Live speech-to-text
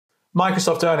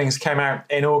Microsoft earnings came out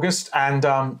in August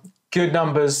and good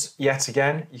numbers yet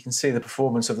again. You can see the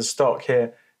performance of the stock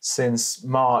here since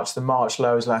March, the March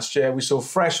lows last year. We saw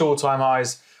fresh all-time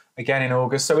highs again in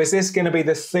August. So is this going to be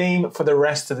the theme for the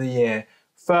rest of the year?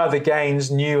 Further gains,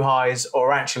 new highs,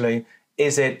 or actually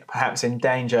is it perhaps in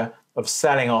danger of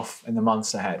selling off in the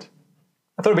months ahead?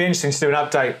 I thought it'd be interesting to do an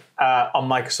update on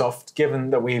Microsoft, given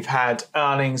that we've had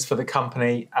earnings for the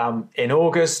company in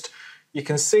August. You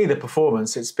can see the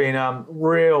performance. It's been a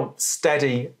real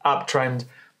steady uptrend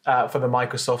for the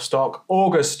Microsoft stock.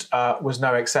 August was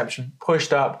no exception,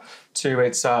 pushed up to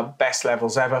its best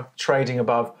levels ever, trading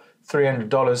above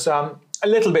 $300. A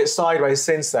little bit sideways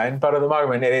since then, but at the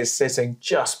moment it is sitting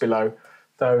just below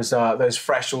those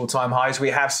fresh all-time highs. We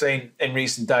have seen in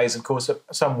recent days, of course,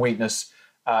 some weakness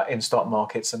in stock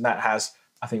markets, and that has,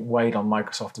 I think, weighed on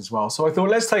Microsoft as well. So I thought,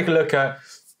 let's take a look at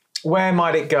where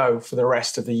might it go for the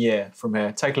rest of the year from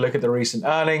here. Take a look at the recent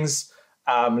earnings,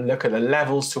 look at the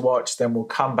levels to watch, then we'll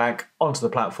come back onto the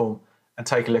platform and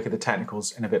take a look at the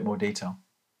technicals in a bit more detail.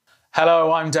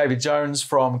 Hello, I'm David Jones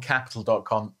from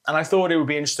Capital.com, and I thought it would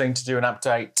be interesting to do an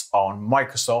update on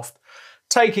Microsoft,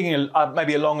 taking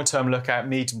maybe a longer-term look out,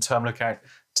 medium-term look out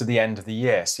to the end of the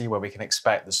year, see where we can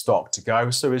expect the stock to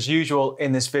go. So as usual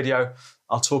in this video,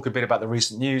 I'll talk a bit about the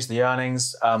recent news, the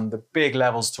earnings, the big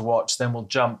levels to watch, then we'll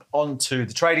jump onto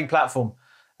the trading platform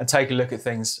and take a look at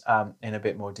things in a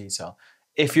bit more detail.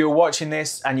 If you're watching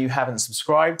this and you haven't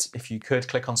subscribed, if you could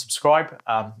click on subscribe,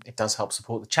 it does help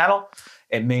support the channel.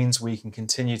 It means we can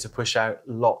continue to push out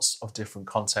lots of different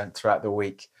content throughout the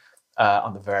week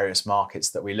on the various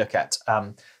markets that we look at.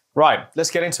 Right,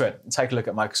 let's get into it and take a look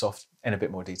at Microsoft in a bit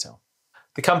more detail.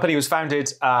 The company was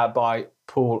founded by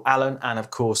Paul Allen and, of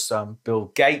course,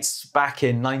 Bill Gates back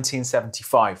in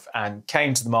 1975 and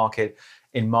came to the market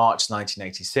in March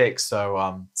 1986.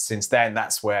 So since then,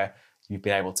 that's where you've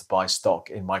been able to buy stock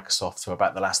in Microsoft for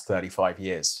about the last 35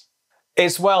 years.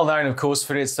 It's well known, of course,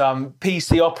 for its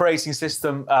PC operating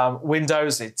system,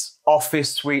 Windows, its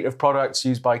Office suite of products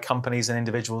used by companies and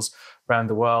individuals around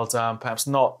the world. Perhaps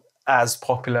not as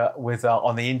popular with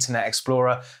on the Internet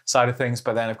Explorer side of things,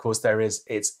 but then, of course, there is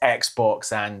its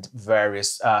Xbox and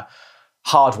various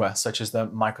hardware, such as the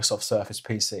Microsoft Surface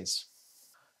PCs.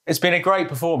 It's been a great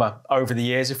performer over the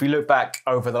years. If we look back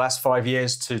over the last 5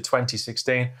 years to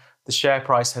 2016, the share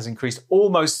price has increased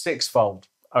almost sixfold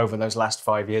over those last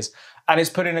 5 years. And it's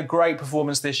put in a great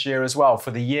performance this year as well. For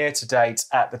the year to date,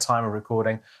 at the time of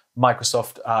recording,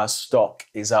 Microsoft stock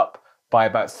is up by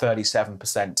about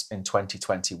 37% in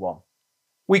 2021.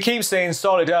 We keep seeing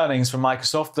solid earnings from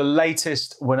Microsoft. The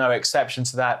latest were no exception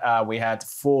to that. We had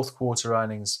fourth quarter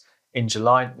earnings in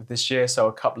July of this year, so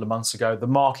a couple of months ago. The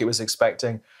market was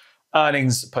expecting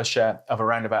earnings per share of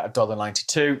around about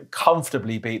 $1.92,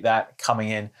 comfortably beat that, coming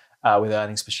in with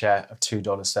earnings per share of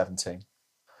 $2.17.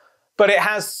 But it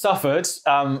has suffered,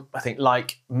 I think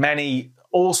like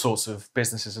all sorts of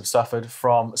businesses have suffered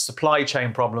from supply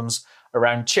chain problems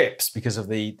around chips because of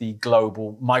the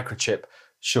global microchip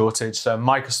shortage. So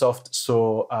Microsoft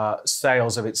saw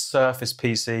sales of its Surface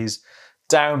PCs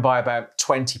down by about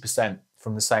 20%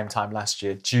 from the same time last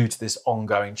year due to this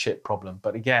ongoing chip problem.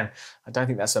 But again, I don't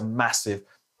think that's a massive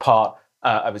part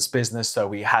of its business, so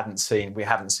we haven't seen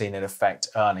it affect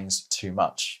earnings too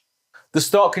much. The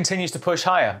stock continues to push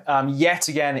higher. Yet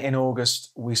again in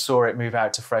August, we saw it move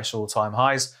out to fresh all-time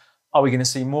highs. Are we going to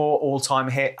see more all-time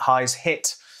highs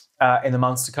hit in the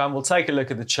months to come? We'll take a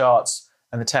look at the charts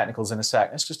and the technicals in a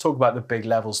sec. Let's just talk about the big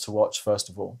levels to watch first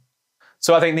of all.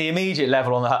 So I think the immediate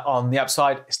level on the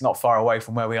upside, it's not far away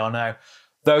from where we are now.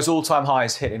 Those all-time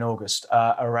highs hit in August,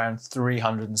 around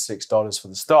 $306 for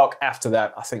the stock. After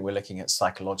that, I think we're looking at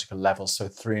psychological levels, so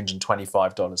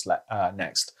 $325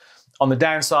 next. On the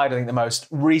downside, I think the most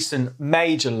recent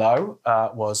major low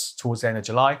was towards the end of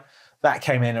July. That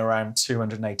came in around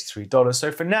 $283.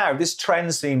 So for now, this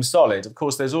trend seems solid. Of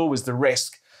course, there's always the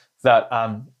risk that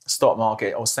stock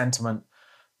market or sentiment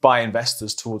by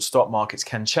investors towards stock markets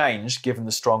can change given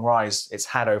the strong rise it's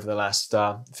had over the last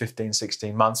 15,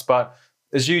 16 months. But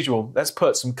as usual, let's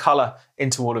put some color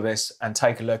into all of this and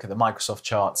take a look at the Microsoft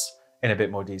charts in a bit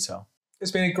more detail.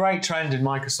 It's been a great trend in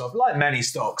Microsoft, like many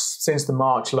stocks, since the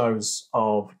March lows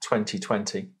of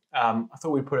 2020. I thought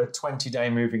we'd put a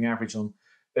 20-day moving average on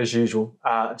as usual,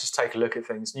 just take a look at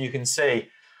things. And you can see,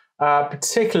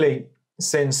 particularly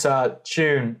since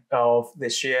June of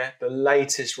this year, the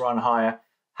latest run higher,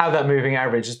 how that moving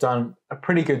average has done a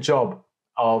pretty good job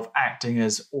of acting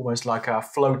as almost like a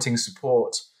floating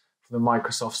support for the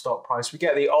Microsoft stock price. We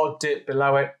get the odd dip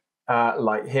below it,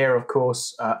 like here, of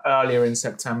course, earlier in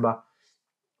September.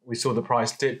 we saw the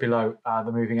price dip below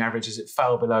the moving average as it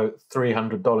fell below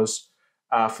 $300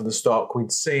 for the stock.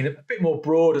 We'd seen a bit more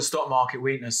broader stock market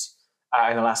weakness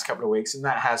in the last couple of weeks, and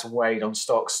that has weighed on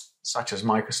stocks such as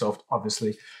Microsoft,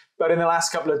 obviously. But in the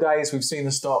last couple of days, we've seen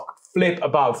the stock flip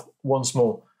above once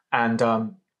more and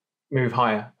move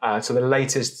higher. So the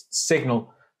latest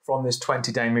signal from this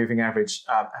 20-day moving average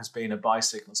has been a buy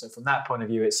signal. So from that point of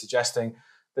view, it's suggesting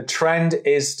the trend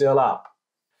is still up.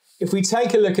 If we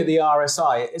take a look at the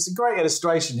RSI, it's a great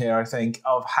illustration here, I think,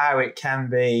 of how it can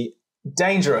be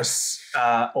dangerous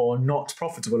or not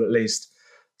profitable, at least,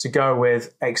 to go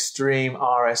with extreme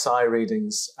RSI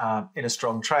readings in a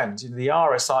strong trend. The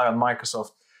RSI on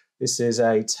Microsoft, this is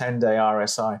a 10-day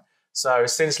RSI. So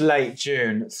since late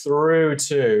June through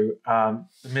to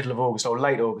the middle of August, or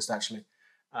late August actually,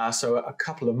 so a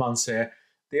couple of months here,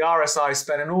 the RSI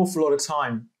spent an awful lot of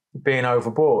time being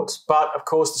overbought. But of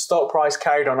course, the stock price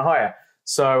carried on higher.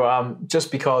 So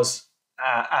just because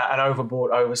an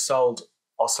overbought, oversold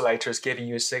oscillator is giving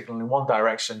you a signal in one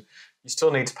direction, you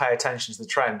still need to pay attention to the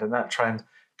trend, and that trend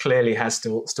clearly has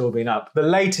still been up. The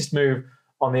latest move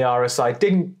on the RSI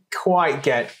didn't quite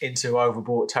get into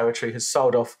overbought territory, has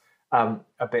sold off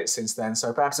a bit since then.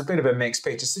 So perhaps a bit of a mixed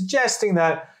picture, suggesting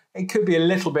that it could be a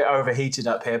little bit overheated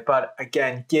up here. But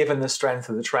again, given the strength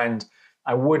of the trend,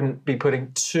 I wouldn't be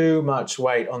putting too much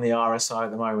weight on the RSI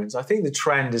at the moment. So I think the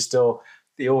trend is still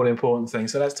the all-important thing.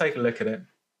 So let's take a look at it.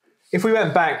 If we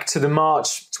went back to the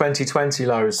March 2020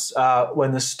 lows,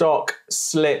 when the stock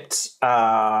slipped,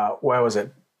 where was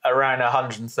it? Around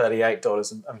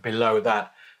 $138 and below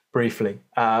that briefly.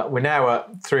 We're now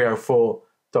at $304.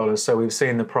 So we've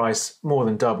seen the price more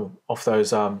than double off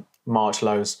those March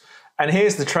lows. And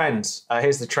here's the trend.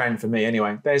 Here's the trend for me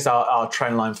anyway. There's our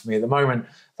trend line for me at the moment.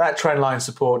 That trend line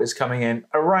support is coming in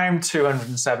around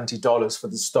 $270 for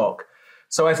the stock.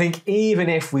 So I think even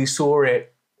if we saw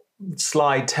it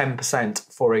slide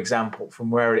 10%, for example, from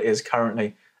where it is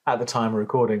currently at the time of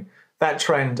recording, that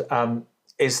trend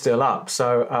is still up.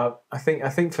 So I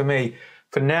think for me,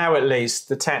 for now at least,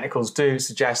 the technicals do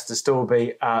suggest to still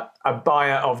be a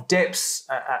buyer of dips.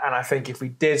 And I think if we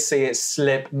did see it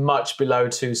slip much below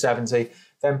 270,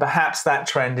 then perhaps that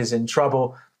trend is in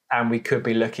trouble and we could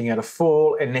be looking at a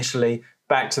fall initially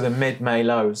back to the mid-May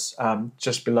lows,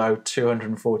 just below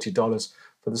 $240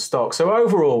 for the stock. So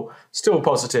overall, still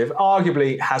positive.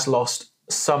 Arguably has lost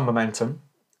some momentum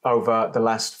over the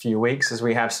last few weeks, as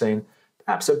we have seen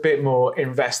perhaps a bit more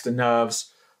investor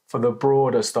nerves for the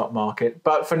broader stock market.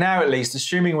 But for now, at least,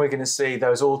 assuming we're going to see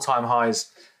those all-time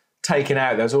highs taken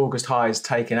out, those August highs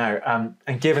taken out,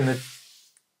 and given the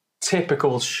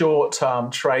typical short-term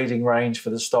trading range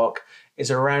for the stock is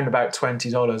around about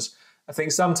 $20, I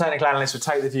think some technical analysts would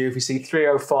take the view if we see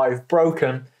 305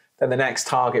 broken, then the next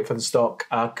target for the stock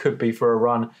could be for a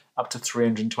run up to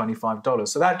 $325.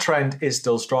 So that trend is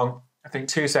still strong. I think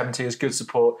 270 is good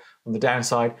support on the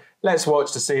downside. Let's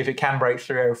watch to see if it can break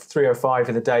 305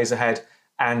 in the days ahead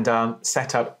and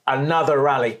set up another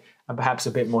rally and perhaps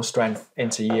a bit more strength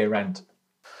into year end.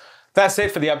 That's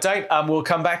it for the update. We'll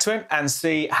come back to it and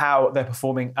see how they're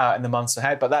performing in the months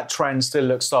ahead. But that trend still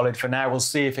looks solid for now. We'll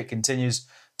see if it continues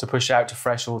to push out to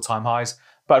fresh all-time highs.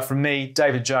 But from me,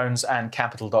 David Jones and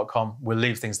Capital.com, we'll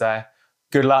leave things there.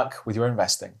 Good luck with your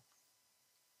investing.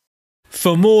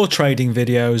 For more trading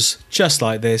videos just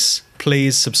like this,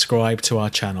 please subscribe to our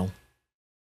channel.